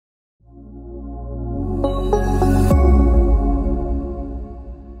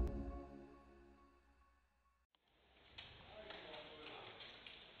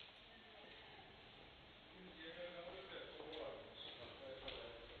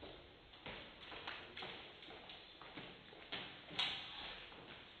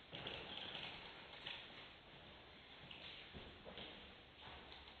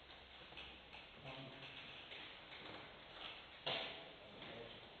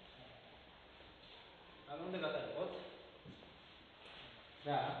ამ უნდა გადავიღოთ.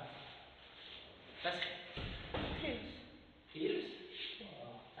 რა? დასხი. ფილმს?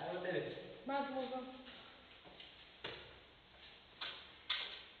 წარმატებებს. მადლობა.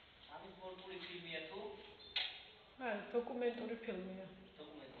 ამის ფორმული ფილმია თუ? დოკუმენტური ფილმია.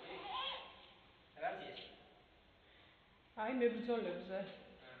 დოკუმენტური? რაზეა ეს? აი მებრძოლებზე.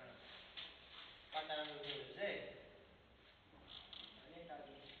 პატარა მებრძოლებზე? ძალიან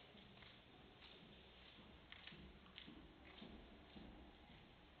კარგი.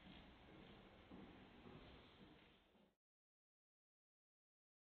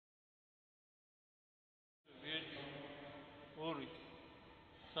 ორი,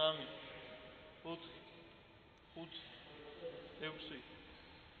 სამი, ოთხი, ხუთი, ექვსი,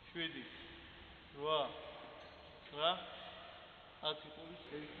 შვიდი, რვა, ცხრა, 10,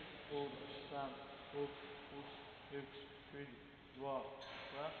 1, 2, 3, 4, 5, 6, 7, 8, 9,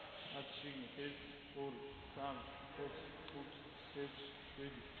 10, 11, 12,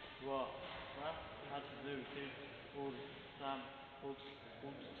 13, 14,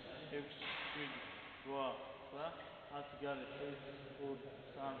 15, 16, 17, 18, 19, 20,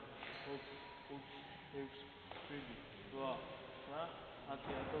 21,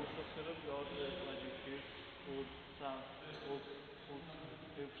 22,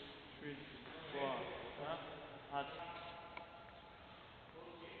 23, 24,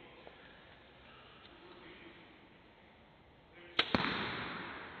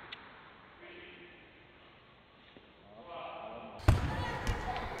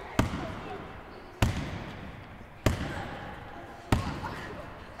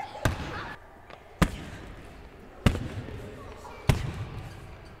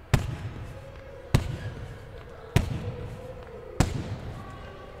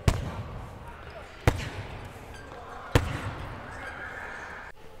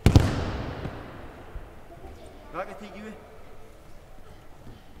 Რაკეთი იგივე?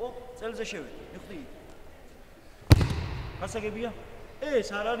 წელზე შევედი, მიხვდი? გასაგებია?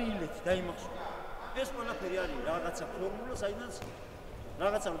 ეს არ არის ილეთი, დაიმახსოვრე. ეს ყველაფერი არის რაღაცა ფორმულა, საიდანაც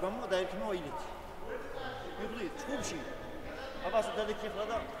რაღაცა გამოვა დაერქმევა ილეთი. მიხვდი? ჯგუფში აბასო დადექიხლა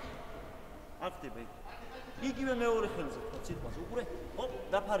და არ ხდება ეგ. იგივე მეორე ხელზე ხო სიტყვას უყურე?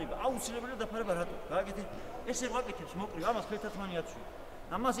 დაფარება, აუცილებელია დაფარება რატო? რაკეთი? ესე ვაკეთებს მოკრივ, ამას ხელთათმანი აცვია.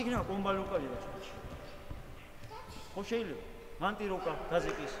 ამას იქნება კომბალი უკავია ჩხში. ხო შეიძლება მანტიროკა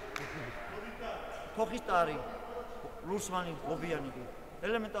გაზიკის თოხის ტარი ლურსმანი ღობიანი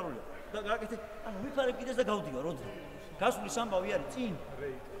ელემენტარულია და გაკეთე ანუ ვიფარებ კიდეს და გავდივარ როდი გასვლის ამბავი არის წინ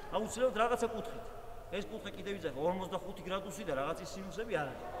აუცილებლად რაღაცა კუთხით ეს კუთხე კიდევ იძახა 45 გრადუსი და რაღაცის სინუსები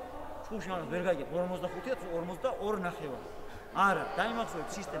არ არის ჩხუბში მაგას ვერ გაიგებ 45-ია თუ 42 ნახევარი არა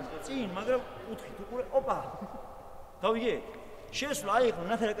დაიმახსოვრეთ სისტემა წინ მაგრამ კუთხით უყურე ოპა გავიგე შესვლა აი ხო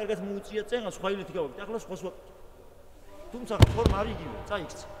ნახე რა კარგად მოუწია წენა სხვა ილეთი გავაკეთე ახლა სხვა თუმცა ფორმა არ იგივე,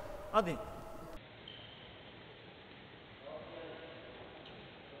 წაიქცე. ადი.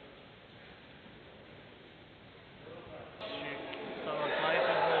 სადაც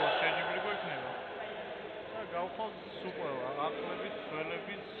მაისის ბოლოს შეჯიბრი გვექნება. და გავხვალ სუყვევა, ახლებით,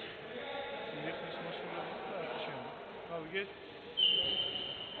 ძველებით, ლიხნის მოსულებით და ასე შემდეგ. გავიგეთ?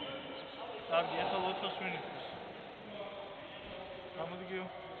 კარგი, ახლა ლოცვას ვინიქოს. გამოდიგიო.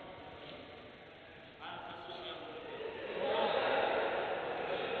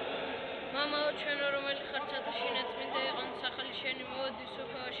 ჩვენო რომელი ხარ ცათაშინა წმინდა იყავ სახელი შენი მოდი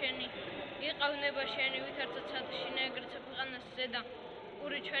სოფა შენი იყავნება შენი ვითარცა ცათაშინა ეგრეც ქვეყანას ზედა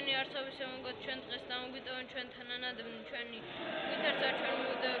პური ჩვენი არსობისა მოგოთ ჩვენ დღეს დამოგიტოვონ ჩვენთან ანადებნი ჩვენი ვითარცა ჩვენ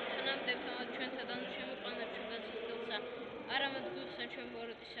მოდევებთან ამდებთან ჩვენთან და შემოყვანებ ჩვენ გაზრდილსა არამედ გვიხსენ ჩვენ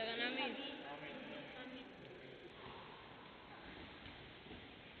ბოროტისაგან ამინ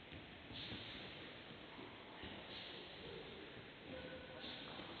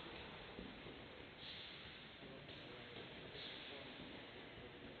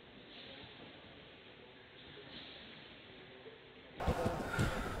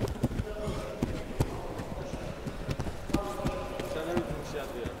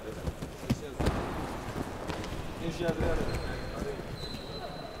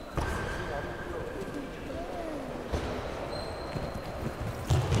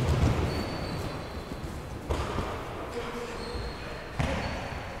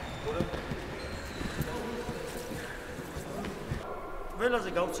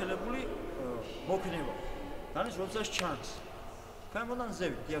ყველაზე გავრცელებული მოქნება. დანის როდესაც ჩანს. ქვემოდან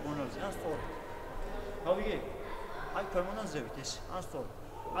ზევით დიაგონალზე, ან სწორად. გავიგე? აი ქვემოდან ზევით ეს, ან სწორად.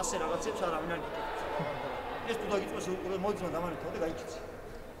 ასე რაღაცებს არავინ არ გიკეთებს. ეს თუ დაგიწევს უყურე მოძმა დამანეთო და გაიქცე.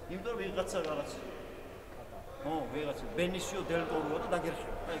 იმიტომ რომ ვიღაცა რაღაც. ვიღაცა ბენისიო დელ ტოროა და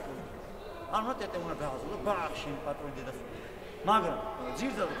დაგერხება. აი ხო. ანუ ტეტე უნდა გააზრო ბაღში პატრონი დედას. მაგრამ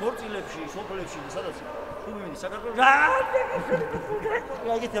ძირდა ქორწილებში, სოფლებში და სადაც ხუბი მიდის საქართველოს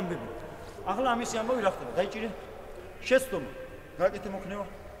რა ეგეთი ამბები. ახლა ამისი ამბავი რა ხდება? დაიჭირე შეცდომა. გაკეთე მოქნევა.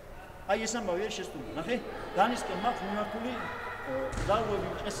 აი ეს ამბავი არის შეცდომა. ნახე? განისკენ მაქვს მიმართული ძალოები,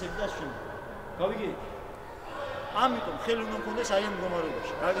 წესები და შენ. გავიგე? ამიტომ ხელი უნდა მქონდეს აი ამ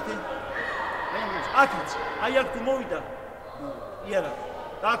მდგომარეობაში. გაკეთე? აი ამ აქაც, აი აქ თუ მოვიდა იარა,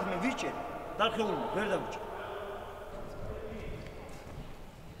 და აქ მე ვიჭერ, დარხეული ვერ დავიჭერ.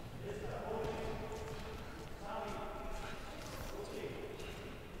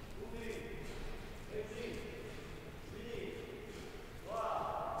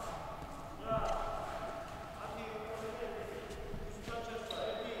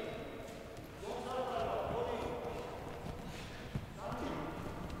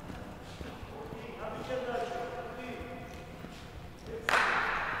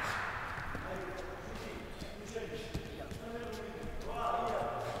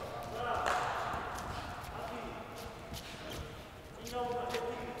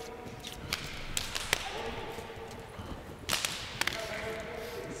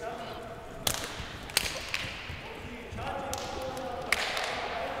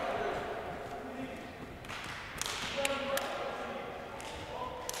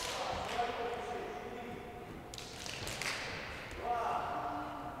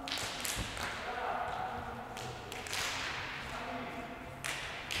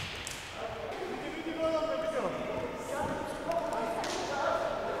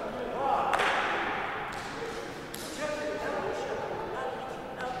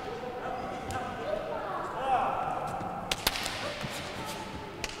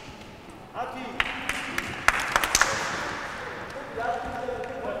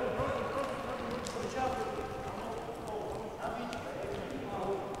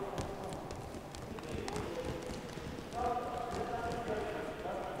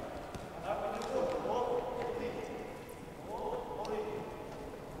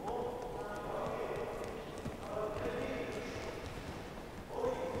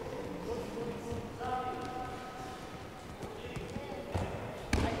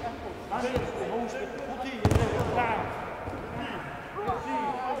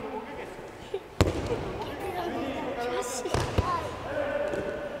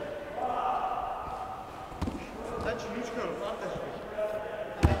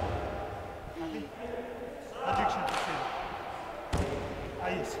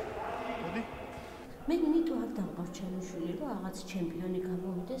 ჩემპიონი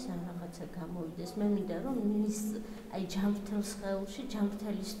გამოვიდეს, ან რაღაცა გამოვიდეს. მე მინდა რომ ის აი ჯანმრთელს ხელში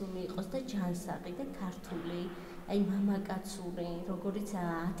ჯანმრთელისტული იყოს და ჯანსაღი და ქართული, აი მამაკაცური, როგორიც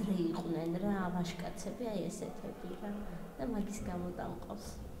ადრე იყვნენ რა ვაჟკაცები, აი ესეთები რა და მაგის გამო დამყავს.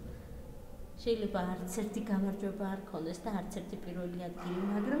 შეიძლება არც ერთი გამარჯვება არ ქონდეს და არც ერთი პირველი ადგილი,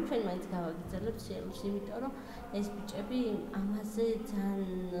 მაგრამ ჩვენ მაინც გავაგრძელებთ სიელს, იმიტომ რომ ეს ბიჭები ამაზე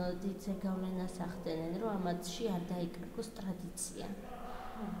ძალიან დიდ ზეგავლენას ახდენენ, რომ ამათში არ დაიკარგოს ტრადიცია.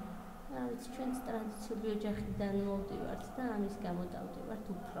 რა ვიცი, ჩვენც ტრადიციული ოჯახიდან მოვდივართ და ამის გამო დავდივართ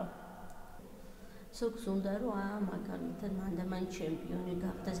უფრო. სოქს უნდა რომ მაგალითად მანდამან ჩემპიონი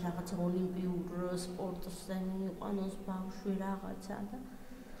გახდეს, რაღაც ოლიმპიურ სპორტზე მიიყვანოს ბავშვი რაღაცა და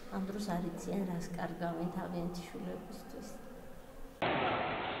ამ დროს არ იციან რას კარგავენ თავიანთი შვილებისთვის.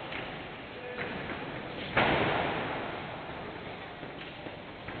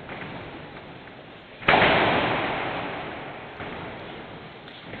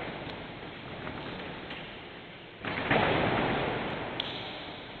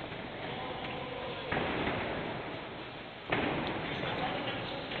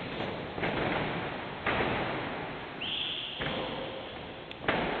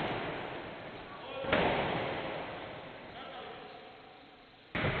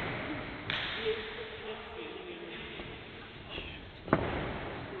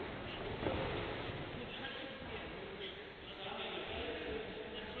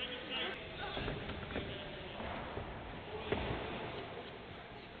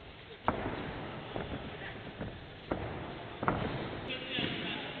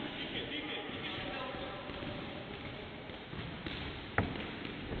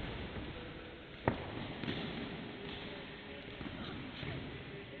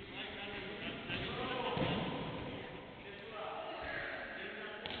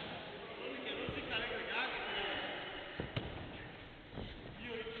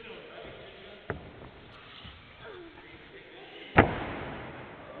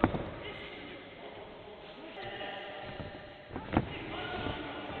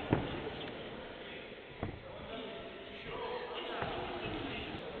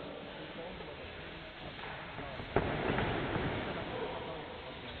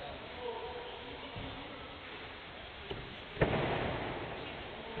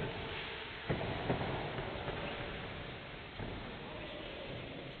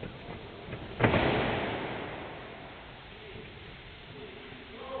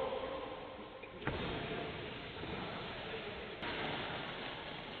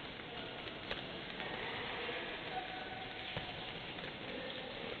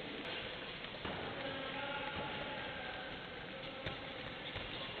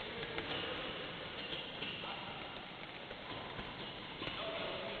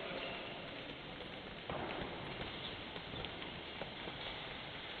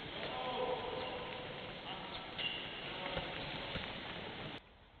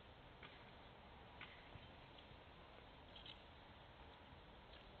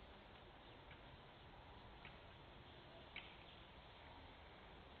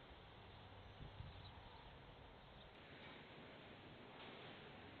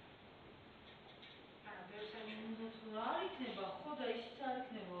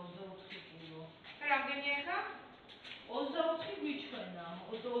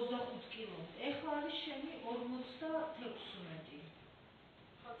 ფლობს უმეტი.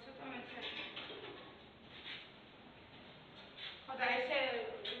 ხო, ცოტა მეცე. ხო და ესე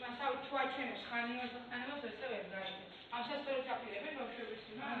მასაუ თუ აჩვენებს ხანიოს ხანებას ესე ვერ გაიგე. ამ სასწორებს აპირებენ ბავშვების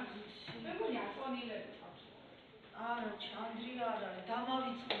მე მგონი ატონილები ყავს. არა, ჩანდრი არ არის.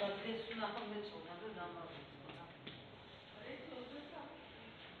 დამავიწყდა დღეს უნდა მეწონა და დამავიწყდა.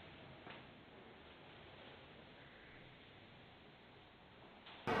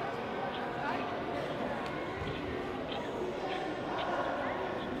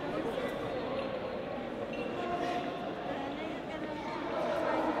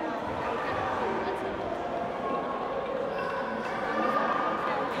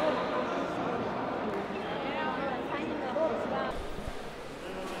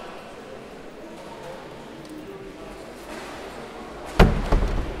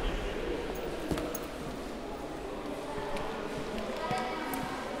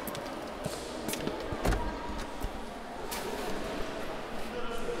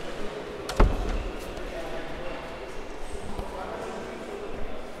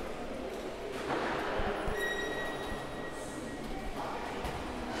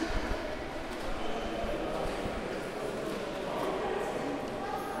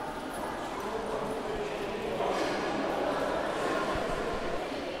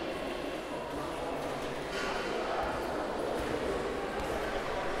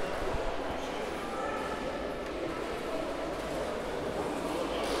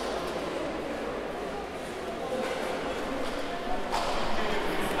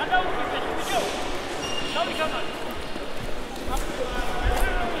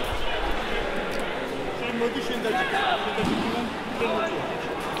 მოდი შენ დაჭირე.